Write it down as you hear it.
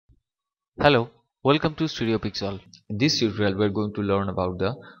Hello, welcome to Studio Pixel. In this tutorial, we're going to learn about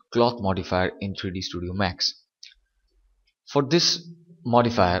the cloth modifier in 3D Studio Max. For this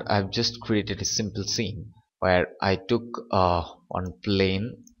modifier, I've just created a simple scene where I took one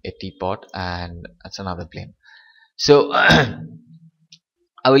plane, a teapot, and that's another plane. So I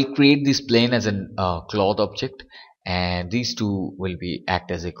will create this plane as a cloth object, and these two will be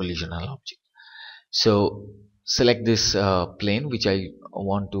act as a collisional object. So select this plane which I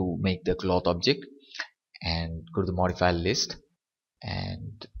want to make the cloth object, and go to the modifier list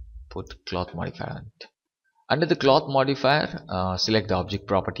and put cloth modifier on it. Under the cloth modifier, select the object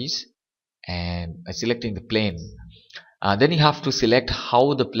properties, and by selecting the plane, then you have to select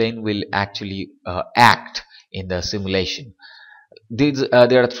how the plane will actually act in the simulation. There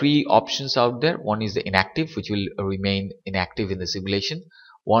are three options out there. One is the inactive, which will remain inactive in the simulation.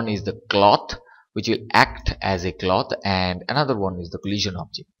 One is the cloth, which will act as a cloth, and another one is the collision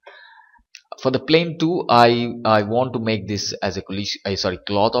object. For the plane 2, I want to make this as a collision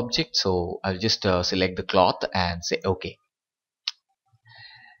cloth object, so I'll just select the cloth and say OK.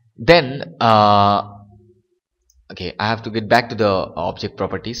 Then okay, I have to get back to the object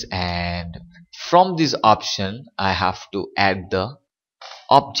properties, and from this option I have to add the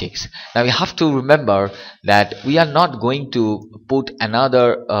objects. Now we have to remember that we are not going to put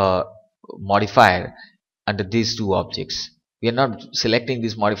another modifier under these two objects. We are not selecting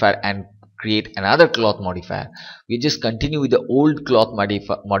this modifier and create another cloth modifier. We just continue with the old cloth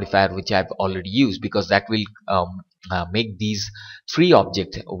modifier which I've already used, because that will make these three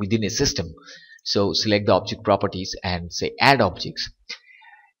objects within a system. So select the object properties and say add objects.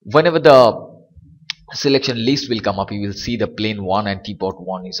 Whenever the selection list will come up, you will see the plane 1 and teapot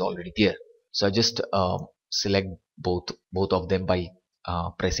 1 is already there. So I just select both of them by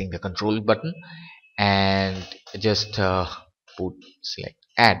pressing the control button, and just select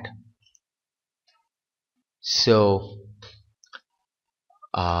add. So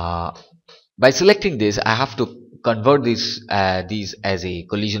by selecting this, I have to convert these as a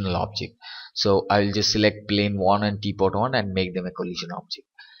collisional object. So I will just select plane 1 and teapot 1 and make them a collision object,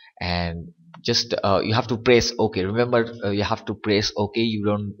 and just you have to press OK. Remember, you have to press OK. You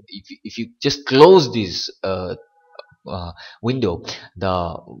don't, if you just close this window,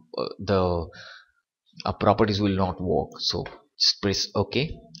 the properties will not work. So just press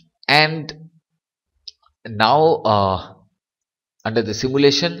OK. And now under the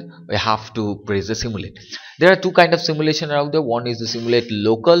simulation, we have to press the simulate. There are two kind of simulation out there. One is the simulate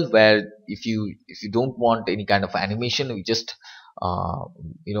local, where if you don't want any kind of animation, we just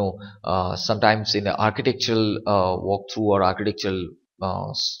sometimes in the architectural walkthrough or architectural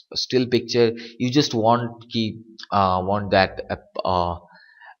still picture, you just want that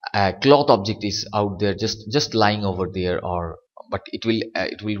a cloth object is out there, just lying over there, or but it will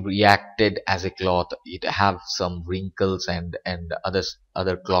reacted as a cloth. It have some wrinkles and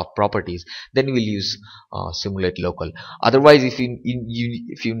other cloth properties. Then we will use simulate local. Otherwise, if you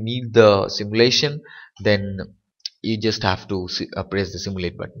need the simulation, then you just have to press the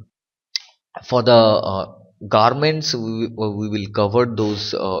simulate button. For the garments, we will cover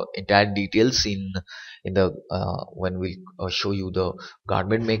those entire details in the when we show you the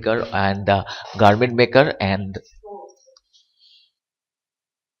garment maker and the garment maker and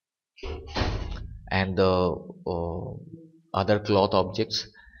the other cloth objects.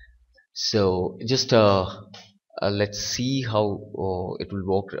 So just let's see how it will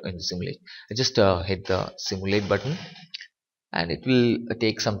work in the simulate. Just hit the simulate button, and it will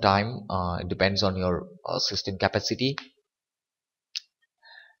take some time. It depends on your system capacity.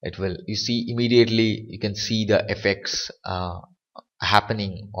 It will, you see, immediately you can see the effects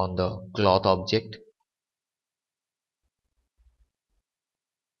happening on the cloth object.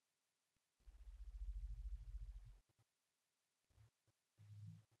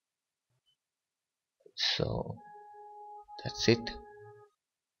 So that's it.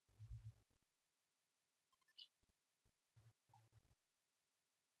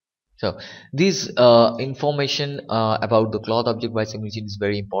 So this information about the cloth object by simulation is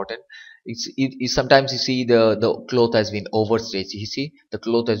very important. Sometimes you see the cloth has been overstretched. You see the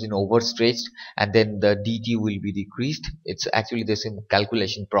cloth has been overstretched, and then the DT will be decreased. It's actually the same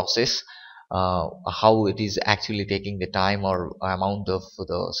calculation process. How it is actually taking the time or amount of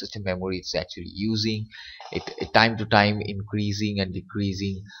the system memory it's actually using, it time to time increasing and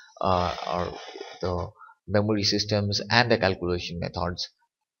decreasing, or the memory systems and the calculation methods.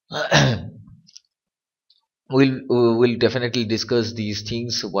 We'll definitely discuss these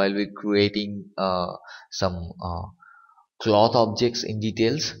things while we're creating some cloth objects in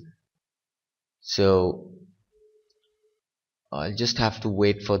details. So I'll just have to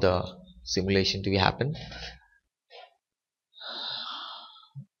wait for the simulation to be happen,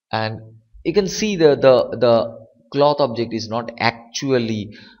 and you can see the cloth object is not actually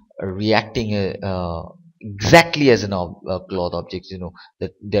reacting exactly as a cloth object.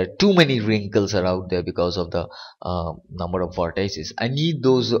 That there are too many wrinkles are out there because of the number of vertices. I need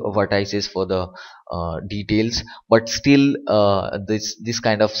those vertices for the details, but still this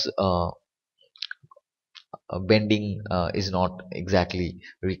kind of bending is not exactly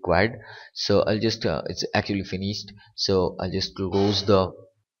required. So I'll just it's actually finished, so I'll just close the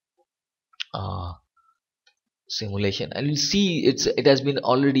uh, simulation, and you see it has been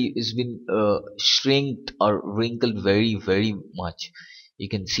already, it's been shrinked or wrinkled very much, you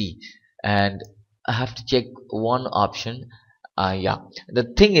can see. And I have to check one option. Yeah, the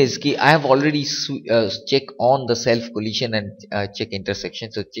thing is I have already check on the self collision and check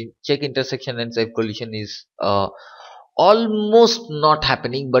intersection. So check intersection and self collision is almost not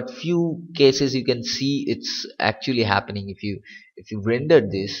happening, but few cases you can see it's actually happening. If you render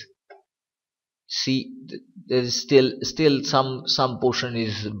this, see there is still some portion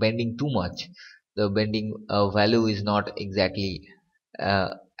is bending too much. The bending value is not exactly uh,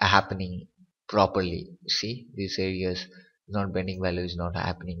 happening properly. See, these areas, not bending value is not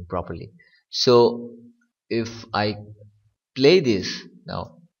happening properly. So if I play this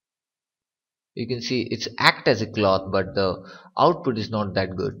now, you can see it's act as a cloth, but the output is not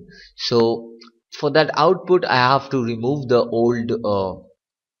that good. So for that output I have to remove the old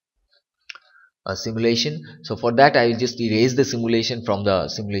simulation. So for that I will just erase the simulation from the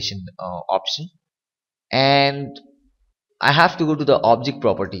simulation option, and I have to go to the object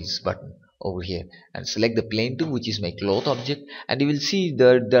properties button over here and select the plane 2, which is my cloth object, and you will see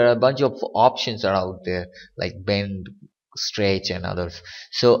there are a bunch of options are out there, like bend, stretch and others.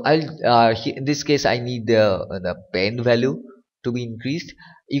 So I'll in this case I need the bend value to be increased.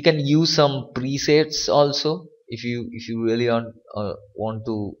 You can use some presets also if you really want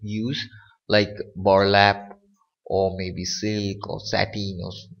to use, like burlap or maybe silk or satin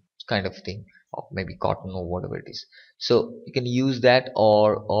or kind of thing, or maybe cotton or whatever it is. So you can use that,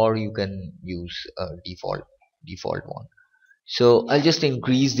 or you can use default one. So I'll just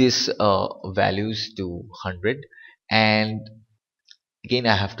increase this values to 100, and again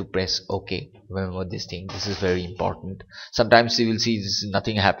I have to press OK. Remember this thing, this is very important. Sometimes you will see this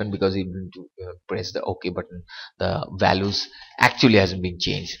nothing happened because you didn't press the OK button. The values actually hasn't been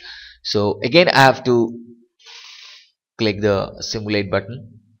changed. So again I have to click the simulate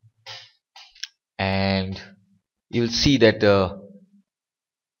button, and you'll see that the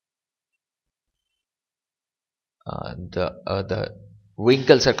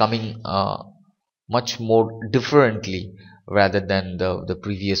wrinkles are coming much more differently rather than the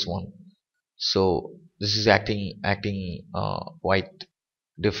previous one. So this is acting quite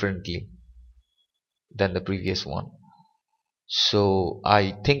differently than the previous one. So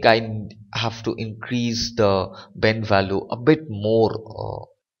I think I have to increase the bend value a bit more,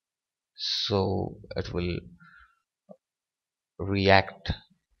 so it will react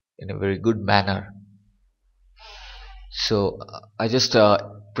in a very good manner. So I just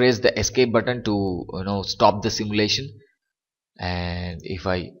press the escape button to stop the simulation, and if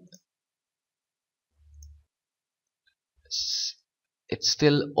I it's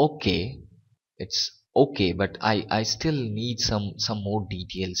still okay, it's okay, but I still need some more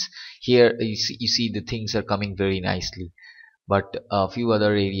details. Here you see the things are coming very nicely, but a few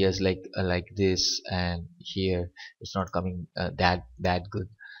other areas like this and here it's not coming that good.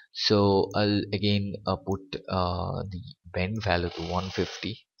 So I'll again put the bend value to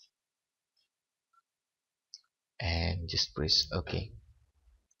 150 and just press OK.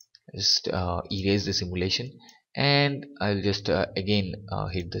 Just erase the simulation, and I'll just again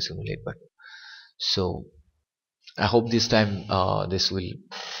hit the simulate button. So I hope this time this will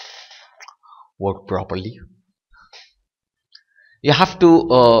work properly. You have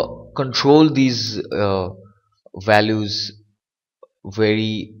to control these values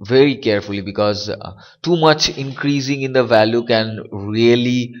very carefully, because too much increasing in the value can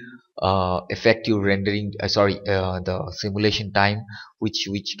really affect your rendering sorry the simulation time, which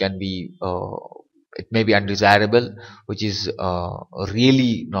can be it may be undesirable, which is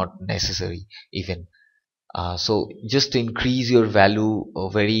really not necessary even. So just increase your value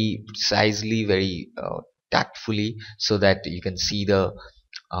very precisely, very tactfully, so that you can see the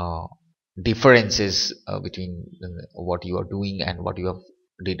uh, differences between what you are doing and what you have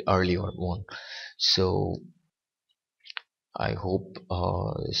did earlier on. So I hope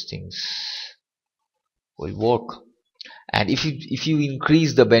these things will work. And if you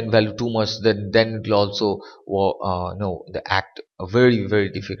increase the bend value too much, then it will also no the act very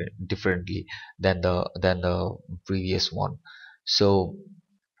very differently than the previous one. So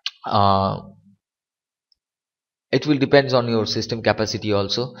uh, it will depends on your system capacity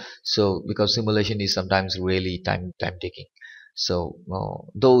also. So because simulation is sometimes really time taking. So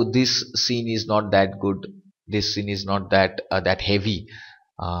though this scene is not that good, this scene is not that heavy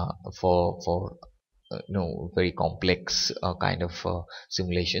for very complex kind of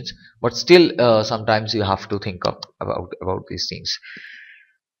simulations, but still sometimes you have to think up about these things.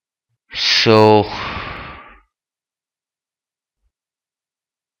 So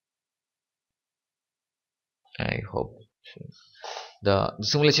I hope the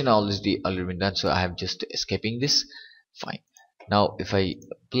simulation already been done, so I have just escaping this. Fine. Now if I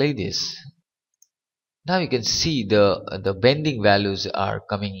play this, now you can see the bending values are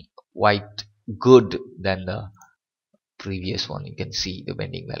coming quite good than the previous one. You can see the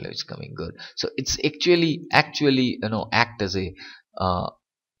bending value is coming good. So it's actually act as a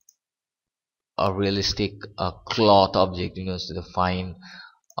realistic cloth object, so the fine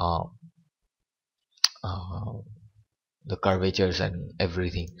uh, uh, the curvatures and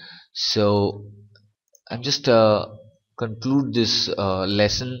everything. So I'm just conclude this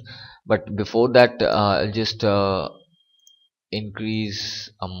lesson, but before that I'll just increase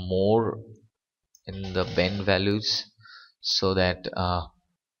more in the bend values so that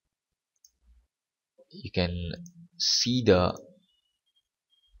you can see the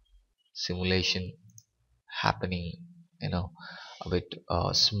simulation happening a bit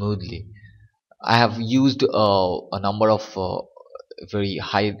smoothly. I have used a number of very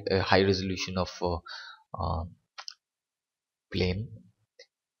high resolution of uh, plane,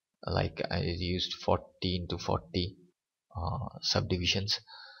 like I used 14 to 40 subdivisions,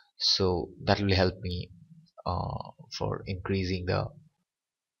 so that will help me for increasing the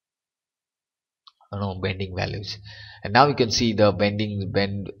bending values. And now you can see the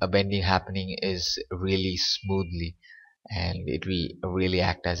bending happening is really smoothly, and it will really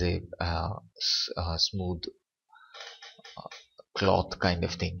act as a smooth cloth kind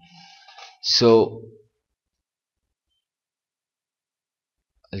of thing. So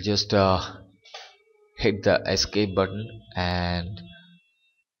I'll just hit the escape button, and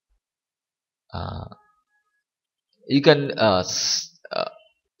uh, you can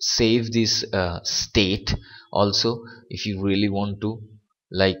save this state also if you really want to.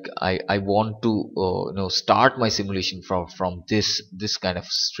 Like I want to start my simulation from this kind of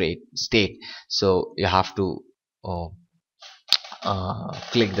straight state. So you have to uh,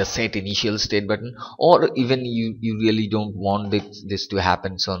 click the set initial state button, or even you really don't want this to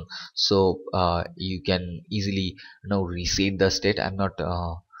happen. So you can easily reset the state. I'm not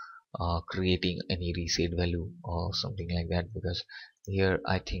creating any reset value or something like that, because here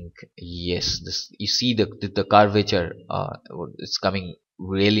I think, yes, this you see the curvature it's coming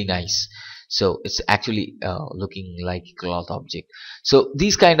really nice. So it's actually looking like a cloth object. So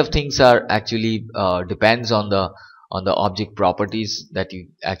these kind of things are actually depends on the object properties that you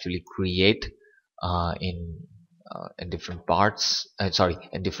actually create in different parts, sorry,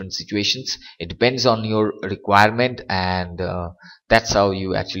 in different situations. It depends on your requirement, and that's how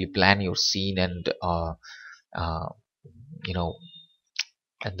you actually plan your scene and uh, you know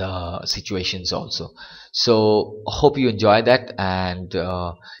and the situations also. So hope you enjoy that, and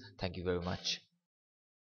thank you very much.